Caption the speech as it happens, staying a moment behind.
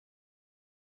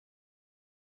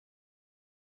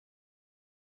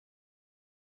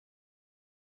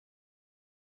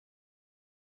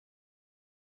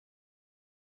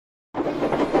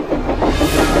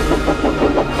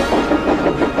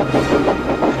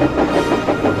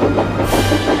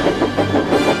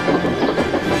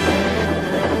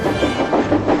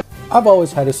I've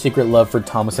always had a secret love for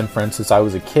Thomas and Friends since I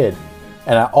was a kid,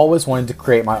 and I always wanted to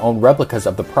create my own replicas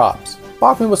of the props.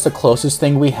 Bachmann was the closest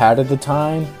thing we had at the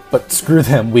time, but screw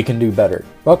them, we can do better.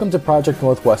 Welcome to Project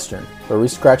Northwestern, where we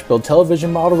scratch build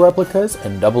television model replicas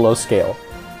in 00 scale.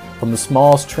 From the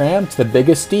smallest tram to the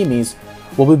biggest steamies,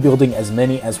 we'll be building as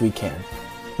many as we can.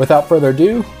 Without further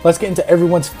ado, let's get into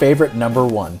everyone's favorite number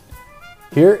one.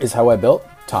 Here is how I built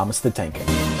Thomas the Tank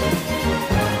Engine.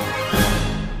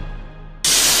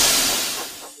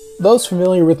 Those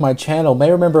familiar with my channel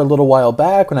may remember a little while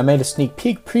back when I made a sneak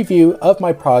peek preview of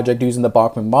my project using the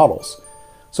Bachmann models.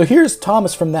 So here's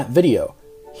Thomas from that video.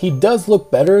 He does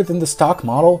look better than the stock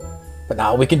model, but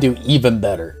now we can do even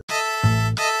better.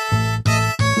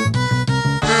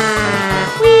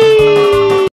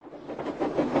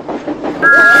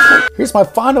 Here's my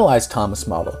finalized Thomas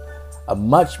model, a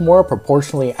much more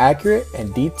proportionally accurate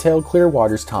and detailed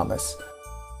Clearwater's Thomas.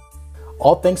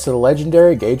 All thanks to the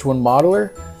legendary Gauge 1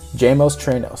 modeler,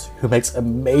 Jamostrainos, who makes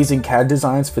amazing CAD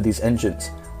designs for these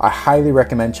engines. I highly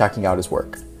recommend checking out his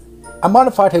work. I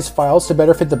modified his files to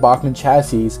better fit the Bachmann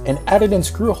chassis and added in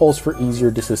screw holes for easier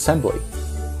disassembly.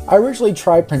 I originally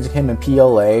tried printing him in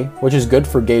PLA, which is good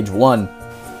for Gauge 1,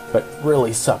 but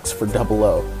really sucks for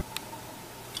 00.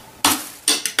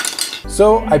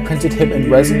 So I printed him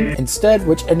in resin instead,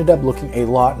 which ended up looking a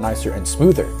lot nicer and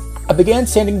smoother. I began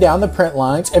sanding down the print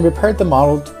lines and prepared the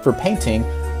model for painting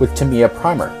with Tamiya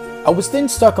primer. I was then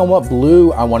stuck on what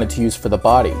blue I wanted to use for the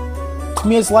body.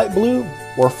 Tamiya's light blue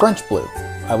or French blue.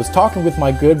 I was talking with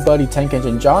my good buddy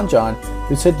TankEngine JonJon,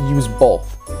 who said to use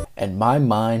both, and my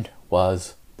mind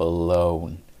was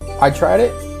blown. I tried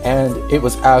it and it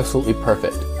was absolutely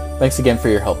perfect. Thanks again for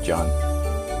your help, John.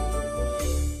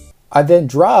 I then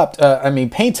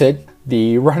painted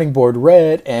the running board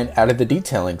red and added the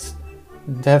detailings.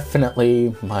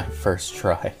 Definitely my first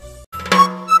try.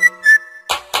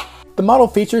 The model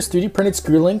features 3D printed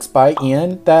screw links by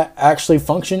Ian that actually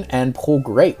function and pull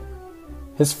great.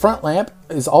 His front lamp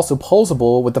is also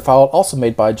posable with the file also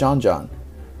made by JonJon.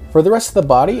 For the rest of the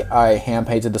body, I hand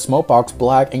painted the smoke box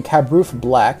black and cab roof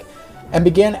black and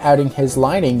began adding his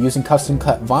lining using custom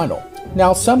cut vinyl.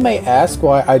 Now some may ask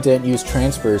why I didn't use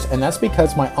transfers, and that's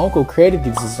because my uncle created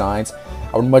these designs.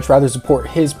 I would much rather support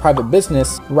his private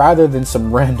business rather than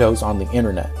some randos on the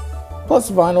internet. Plus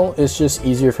vinyl is just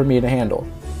easier for me to handle.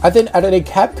 I then added a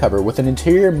cab cover with an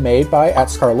interior made by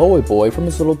Skarloey Boi from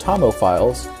his little Tomo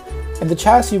files, and the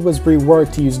chassis was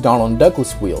reworked to use Donald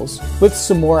Douglas wheels, with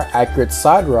some more accurate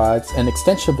side rods and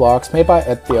extension blocks made by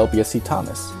the LBSC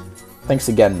Thomas. Thanks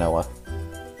again, Noah.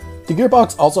 The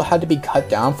gearbox also had to be cut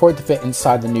down for it to fit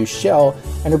inside the new shell,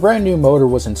 and a brand new motor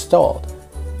was installed.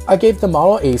 I gave the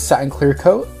model a satin clear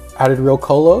coat, added real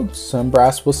colo, some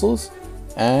brass whistles,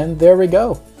 and there we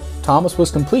go. Thomas was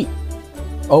complete.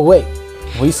 Oh wait,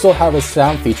 we still have his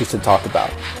sound features to talk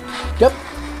about. Yep,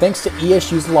 thanks to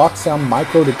ESU's lock sound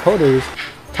micro decoders,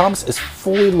 Thomas is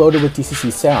fully loaded with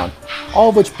DCC sound, all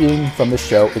of which being from the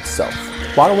show itself.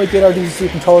 Why don't we get our DCC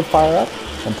controller fire up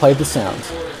and play the sounds?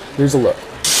 Here's a look.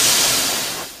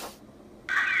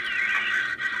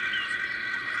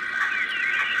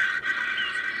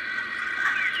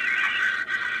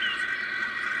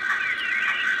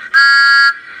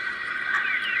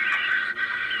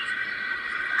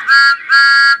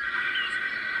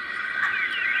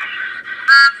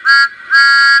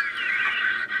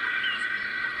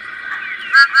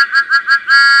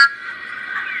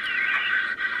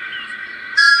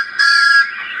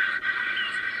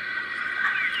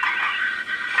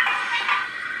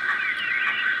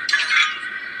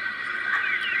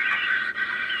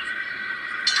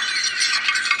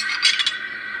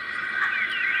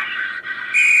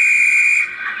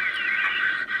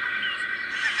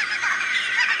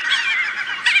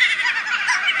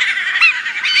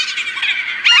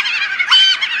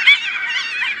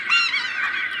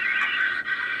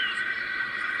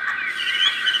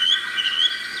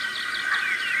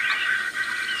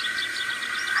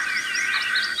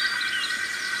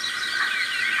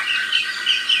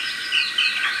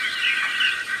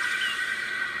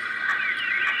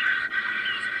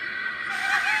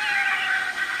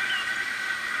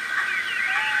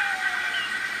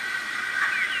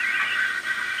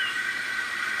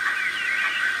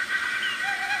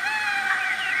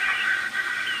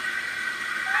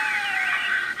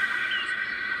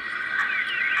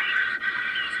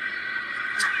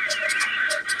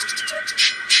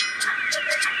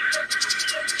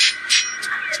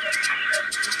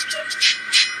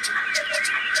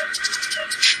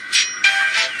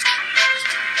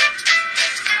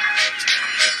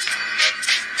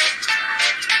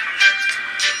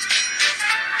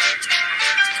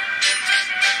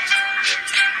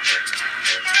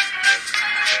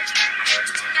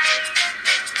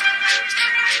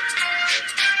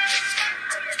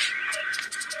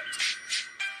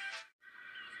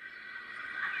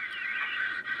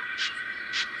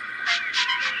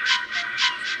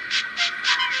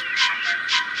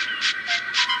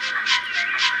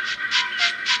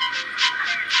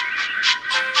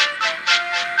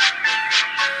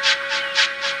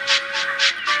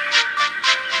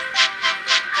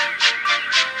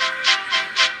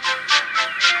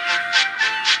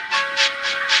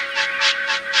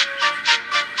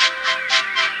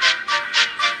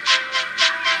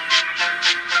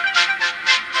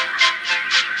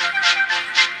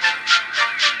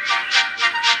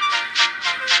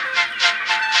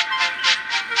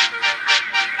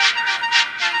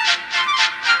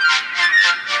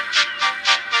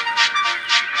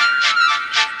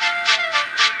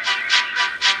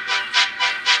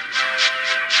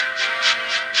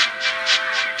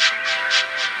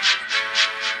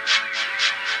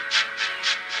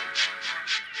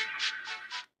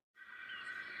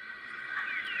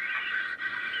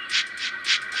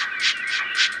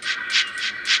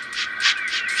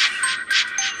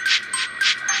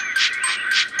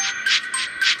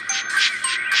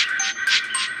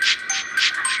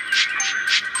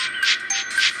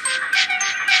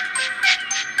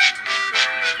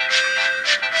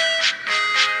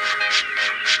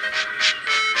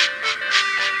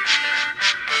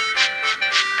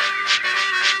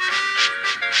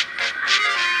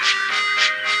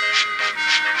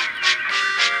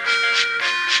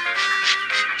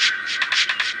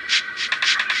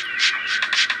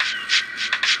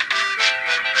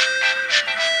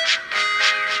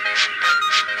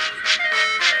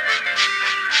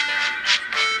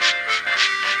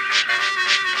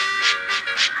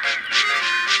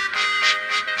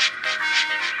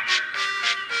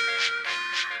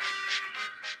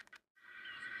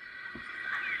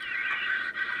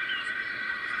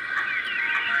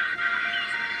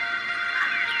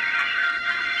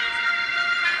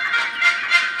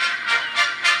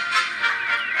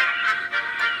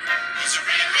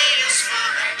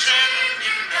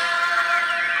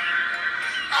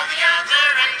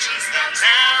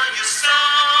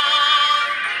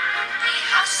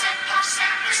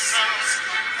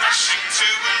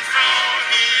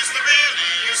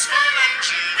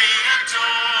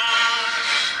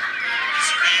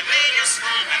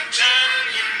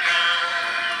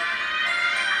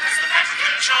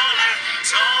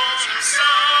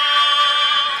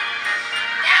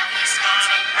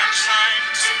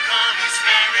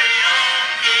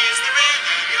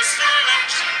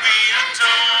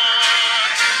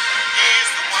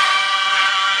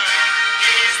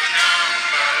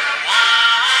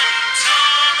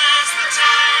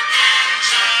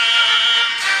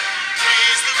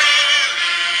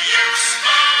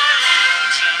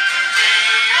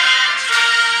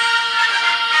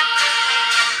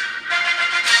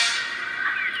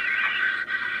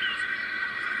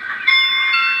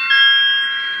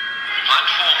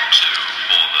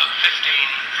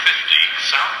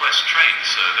 Southwest train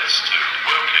service to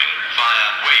Woking via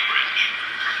Weybridge.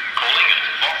 Calling at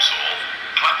Vauxhall,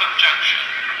 Clapham Junction,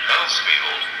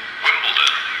 Earlsfield,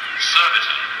 Wimbledon,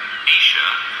 Surbiton,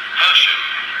 Esher, Hersham,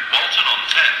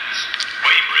 Walton-on-Thames,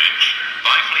 Weybridge,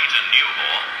 Byfleet and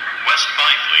Newhall, West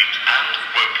Byfleet and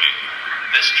Woking.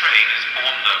 This train is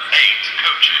formed of 8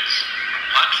 coaches.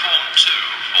 Platform 2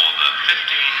 for the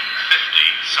 1550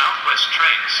 Southwest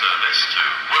train service to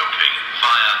Woking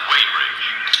via Weybridge.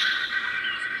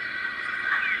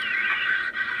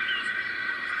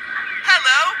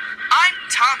 Hello, I'm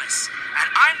Thomas, and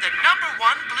I'm the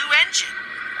 #1 blue engine.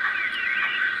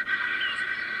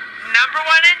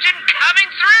 #1 engine coming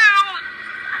through!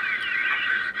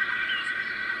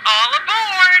 All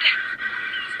aboard!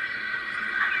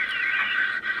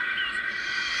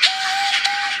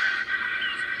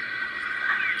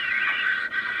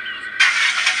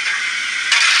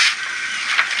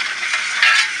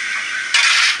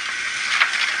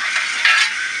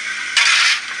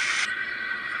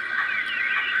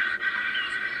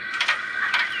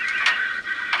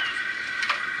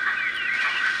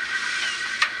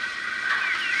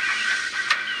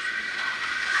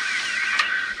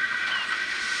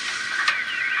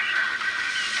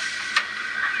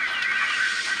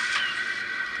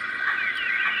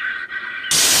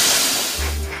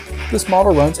 This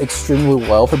model runs extremely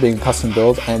well for being custom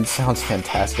built and sounds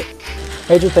fantastic.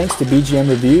 Major thanks to BGM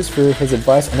Reviews for his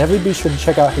advice, and everybody be sure to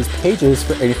check out his pages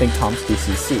for anything Tom's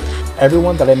DCC.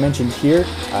 Everyone that I mentioned here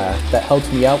that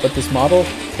helped me out with this model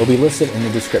will be listed in the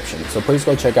description, so please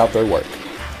go check out their work.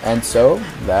 And so,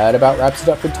 that about wraps it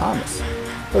up for Thomas.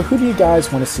 But who do you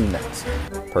guys want to see next?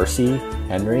 Percy,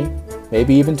 Henry,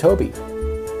 maybe even Toby?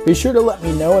 Be sure to let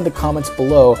me know in the comments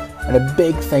below, and a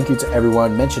big thank you to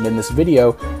everyone mentioned in this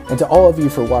video and to all of you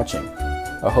for watching.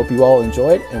 I hope you all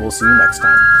enjoyed, and we'll see you next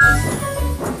time.